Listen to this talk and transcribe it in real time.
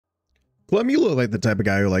Clem, you look like the type of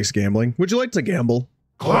guy who likes gambling. Would you like to gamble?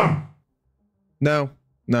 Clem! No.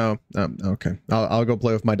 Okay. I'll go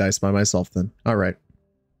play with my dice by myself then. All right.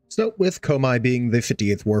 So with Koumei being the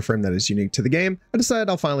 50th Warframe that is unique to the game, I decided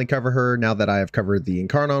I'll finally cover her now that I have covered the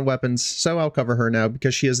Incarnon weapons. So I'll cover her now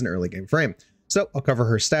because she is an early game frame. So I'll cover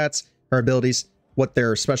her stats, her abilities, what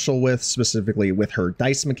they're special with, specifically with her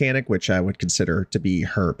dice mechanic, which I would consider to be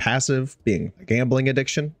her passive, being a gambling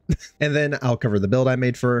addiction. And then I'll cover the build I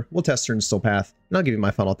made for her, we'll test her in Still Path, and I'll give you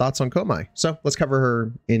my final thoughts on Koumei. So let's cover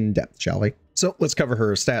her in depth, shall we? So let's cover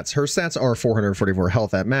her stats. Her stats are 444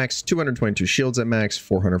 health at max, 222 shields at max,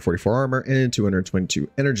 444 armor, and 222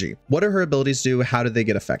 energy. What do her abilities do? How do they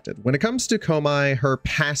get affected? When it comes to Koumei, her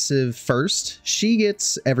passive first, she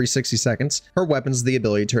gets every 60 seconds. Her weapons, the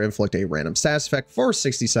ability to inflict a random status effect for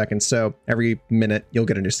 60 seconds. So every minute you'll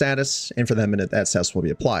get a new status, and for that minute that status will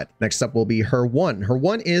be applied. Next up will be her one. Her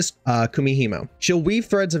one is Koumei. She'll weave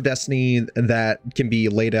threads of destiny that can be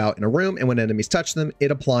laid out in a room, and when enemies touch them,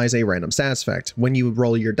 it applies a random status effect. When you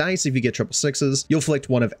roll your dice, if you get triple sixes, you'll inflict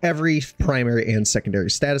one of every primary and secondary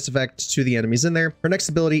status effect to the enemies in there. Her next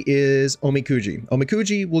ability is Omikuji.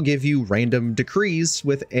 Omikuji will give you random decrees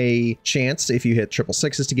with a chance, if you hit triple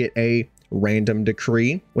sixes, to get a random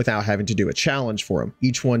decree without having to do a challenge for them.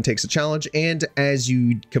 Each one takes a challenge, and as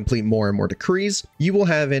you complete more and more decrees, you will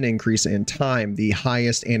have an increase in time. The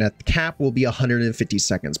highest and at the cap will be 150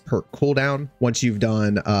 seconds per cooldown once you've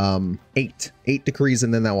done eight decrees,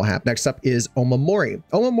 and then that will happen. Next up is Omamori.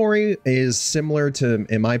 Omamori is similar to,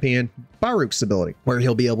 in my opinion, Baruch's ability, where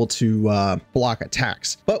he'll be able to block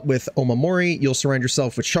attacks. But with Omamori, you'll surround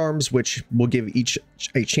yourself with charms, which will give each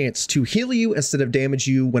a chance to heal you instead of damage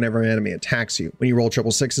you whenever an enemy attacks you. When you roll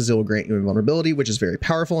triple sixes, it will grant you invulnerability, which is very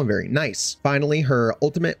powerful and very nice. Finally, her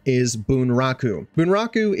ultimate is Bunraku.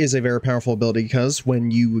 Bunraku is a very powerful ability because when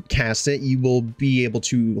you cast it, you will be able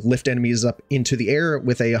to lift enemies up into the air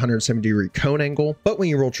with a 170-degree cone angle. But when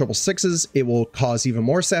you roll triple sixes, it will cause even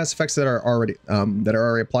more status effects that are already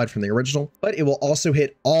applied from the original. But it will also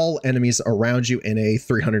hit all enemies around you in a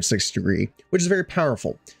 360-degree, which is very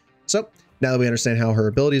powerful. So now that we understand how her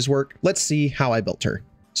abilities work, let's see how I built her.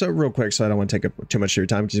 So real quick, so I don't want to take up too much of your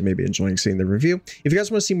time because you may be enjoying seeing the review. If you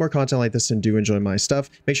guys want to see more content like this and do enjoy my stuff,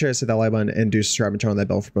 make sure to hit that like button and do subscribe and turn on that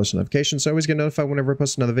bell for post notifications so I always get notified whenever I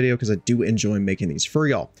post another video, because I do enjoy making these for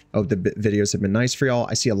y'all. I hope the videos have been nice for y'all.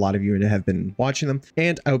 I see a lot of you have been watching them,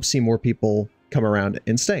 and I hope to see more people come around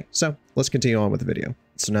and stay. So let's continue on with the video.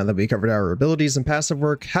 So now that we covered our abilities and passive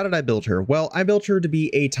work, how did I build her? Well, I built her to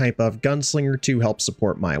be a type of gunslinger to help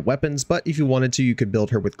support my weapons, but if you wanted to, you could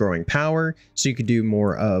build her with growing power, so you could do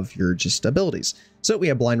more of your just abilities. So we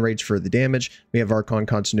have Blind Rage for the damage, we have Archon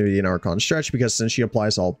Continuity and Archon Stretch, because since she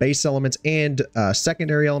applies all base elements and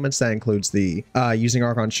secondary elements, that includes the using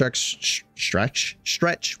Archon Stretch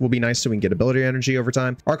will be nice so we can get ability energy over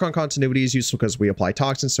time. Archon Continuity is useful because we apply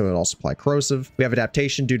Toxins, so it also apply Corrosive. We have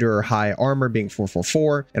Adaptation due to her high armor being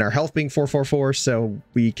 444 and our health being 444, so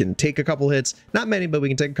we can take a couple hits, not many, but we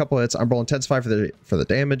can take a couple hits. Umbral Intensify for the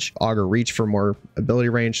damage, Augur Reach for more ability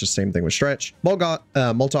range, the same thing with Stretch.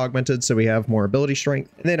 Multi Augmented, so we have more ability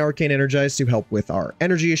strength, and then Arcane Energize to help with our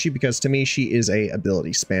energy issue, because to me she is a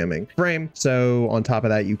ability spamming frame. So on top of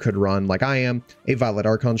that, you could run, like I am, a Violet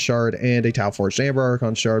Archon Shard and a Tau Forged Amber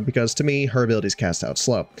Archon Shard, because to me her abilities cast out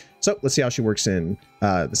slow. So let's see how she works in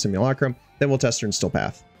the Simulacrum, then we'll test her in Still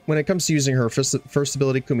Path. When it comes to using her first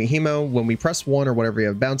ability, Koumei, when we press 1 or whatever you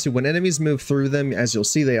have bound to, when enemies move through them, as you'll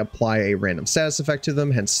see, they apply a random status effect to them,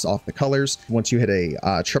 hence off the colors. Once you hit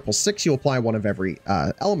a triple six, you'll apply one of every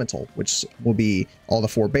elemental, which will be all the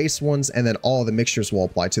 4 base ones, and then all the mixtures will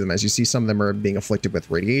apply to them. As you see, some of them are being afflicted with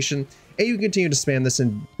radiation, and you can continue to spam this.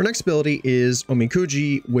 And our next ability is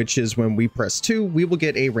Omikuji, which is when we press 2, we will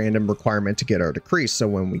get a random requirement to get our decrease. So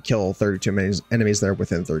when we kill 32 enemies that are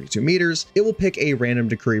within 32 meters, it will pick a random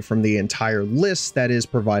decree from the entire list that is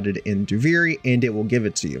provided in Duviri, and it will give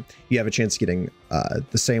it to you. You have a chance of getting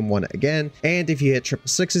the same one again, and if you hit triple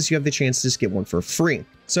sixes, you have the chance to just get one for free.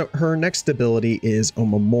 So her next ability is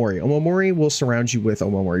Omamori. Omamori will surround you with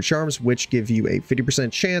Omamori Charms, which give you a 50%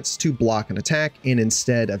 chance to block an attack, and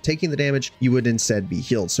instead of taking the damage, you would instead be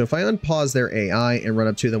healed. So if I unpause their AI and run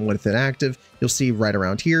up to them with it active, you'll see right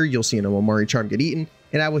around here, you'll see an Omamori Charm get eaten,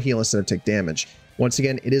 and I will heal instead of take damage. Once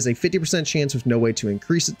again, it is a 50% chance with no way to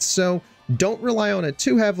increase it, so don't rely on it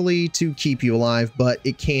too heavily to keep you alive, but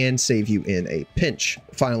it can save you in a pinch.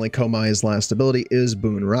 Finally, Koumei's last ability is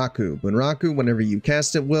Bunraku. Bunraku, whenever you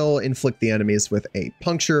cast it, will inflict the enemies with a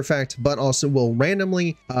puncture effect, but also will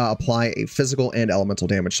randomly apply a physical and elemental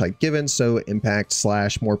damage type given, so impact,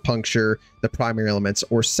 slash, more puncture, the primary elements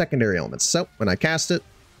or secondary elements. So when I cast it,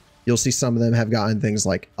 You'll see some of them have gotten things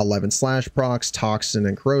like 11 slash procs, toxin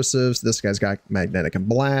and corrosives. This guy's got magnetic and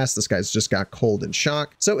blast. This guy's just got cold and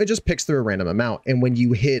shock. So it just picks through a random amount. And when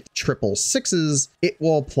you hit triple sixes, it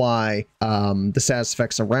will apply the status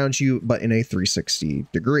effects around you, but in a 360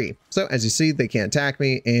 degree. So as you see, they can't attack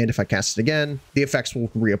me. And if I cast it again, the effects will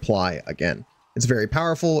reapply again. It's very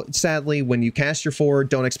powerful. Sadly, when you cast your 4,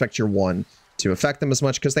 don't expect your 1 to affect them as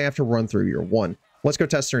much because they have to run through your 1. Let's go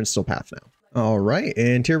test her in Still Path now. All right,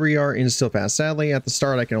 and here we are in Still Path. Sadly, at the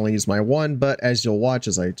start, I can only use my 1, but as you'll watch,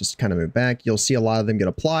 as I just kind of move back, you'll see a lot of them get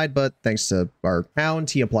applied, but thanks to our Hound,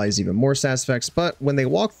 he applies even more status effects, but when they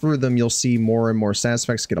walk through them, you'll see more and more status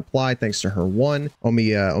effects get applied thanks to her 1.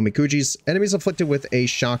 Omikuji's enemies afflicted with a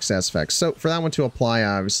shock status effect. So for that one to apply,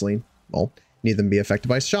 obviously, well, need them be affected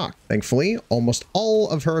by shock. Thankfully, almost all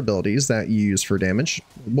of her abilities that you use for damage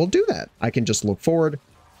will do that. I can just look forward,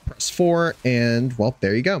 press 4, and well,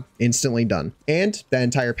 there you go. Instantly done. And that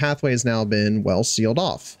entire pathway has now been well sealed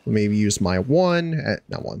off. Let me use my 1,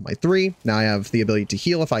 my 3. Now I have the ability to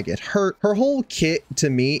heal if I get hurt. Her whole kit to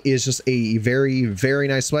me is just a very, very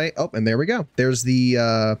nice way. Oh, and there we go. There's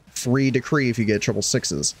the free decree if you get triple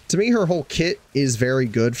sixes. To me, her whole kit is very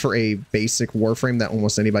good for a basic Warframe that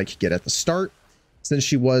almost anybody could get at the start, since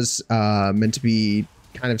she was meant to be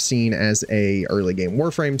kind of seen as a early game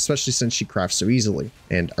Warframe, especially since she crafts so easily.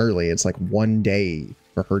 And early, it's like 1 day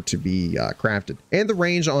for her to be crafted. And the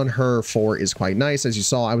range on her 4 is quite nice. As you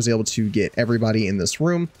saw, I was able to get everybody in this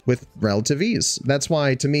room with relative ease. That's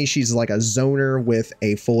why, to me, she's like a zoner with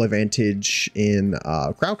a full advantage in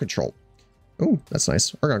crowd control. Oh, that's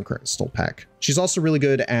nice. Argon Crystal Pack. She's also really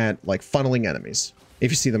good at like funneling enemies. If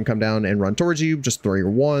you see them come down and run towards you, just throw your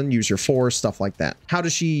 1, use your 4, stuff like that. How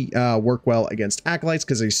does she work well against acolytes?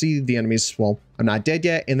 Because you see the enemies, well, I'm not dead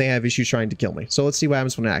yet, and they have issues trying to kill me. So let's see what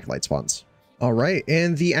happens when an acolyte spawns. All right,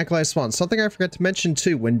 and the acolyte spawns. Something I forgot to mention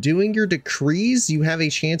too, when doing your decrees, you have a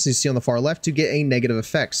chance, as you see on the far left, to get a negative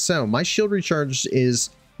effect. So my shield recharge is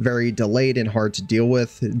very delayed and hard to deal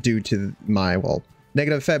with due to my, well,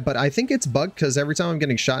 negative effect, but I think it's bugged because every time I'm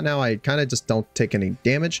getting shot now, I kind of just don't take any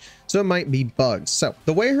damage. So it might be bugged. So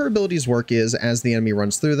the way her abilities work is as the enemy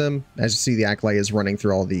runs through them, as you see, the acolyte is running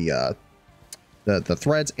through all the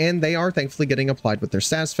threads, and they are thankfully getting applied with their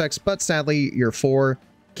status effects, but sadly your 4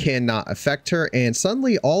 cannot affect her, and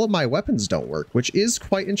suddenly all of my weapons don't work, which is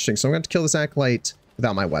quite interesting. So I'm going to kill this acolyte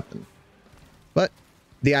without my weapon. But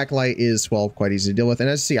the acolyte is, well, quite easy to deal with. And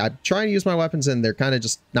as you see, I'm trying to use my weapons and they're kind of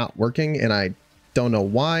just not working, and I don't know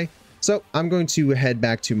why. So I'm going to head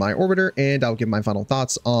back to my orbiter and I'll give my final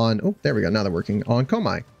thoughts on, oh, there we go. Now they're working on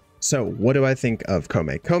Koumei. So what do I think of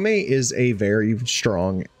Koumei? Koumei is a very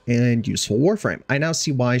strong and useful Warframe. I now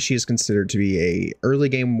see why she is considered to be a early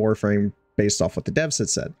game Warframe based off what the devs had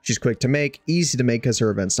said. She's quick to make, easy to make because her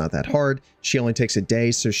event's not that hard. She only takes a day,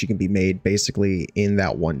 so she can be made basically in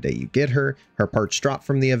that 1 day you get her. Her parts drop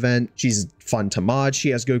from the event. She's fun to mod. She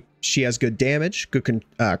has good damage, good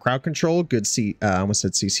crowd control, good I almost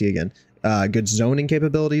said CC again. Good zoning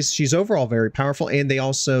capabilities. She's overall very powerful, and they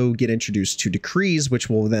also get introduced to decrees, which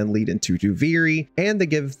will then lead into Duviri, and they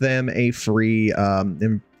give them a free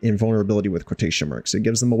invulnerability with quotation marks. It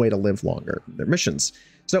gives them a way to live longer in their missions.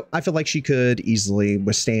 So I feel like she could easily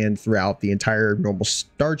withstand throughout the entire normal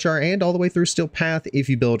star chart and all the way through Still Path if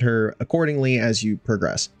you build her accordingly as you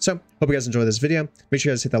progress. So hope you guys enjoy this video. Make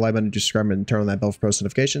sure you guys hit that like button, subscribe, and turn on that bell for post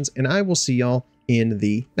notifications, and I will see y'all in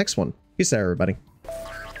the next one. Peace out, everybody.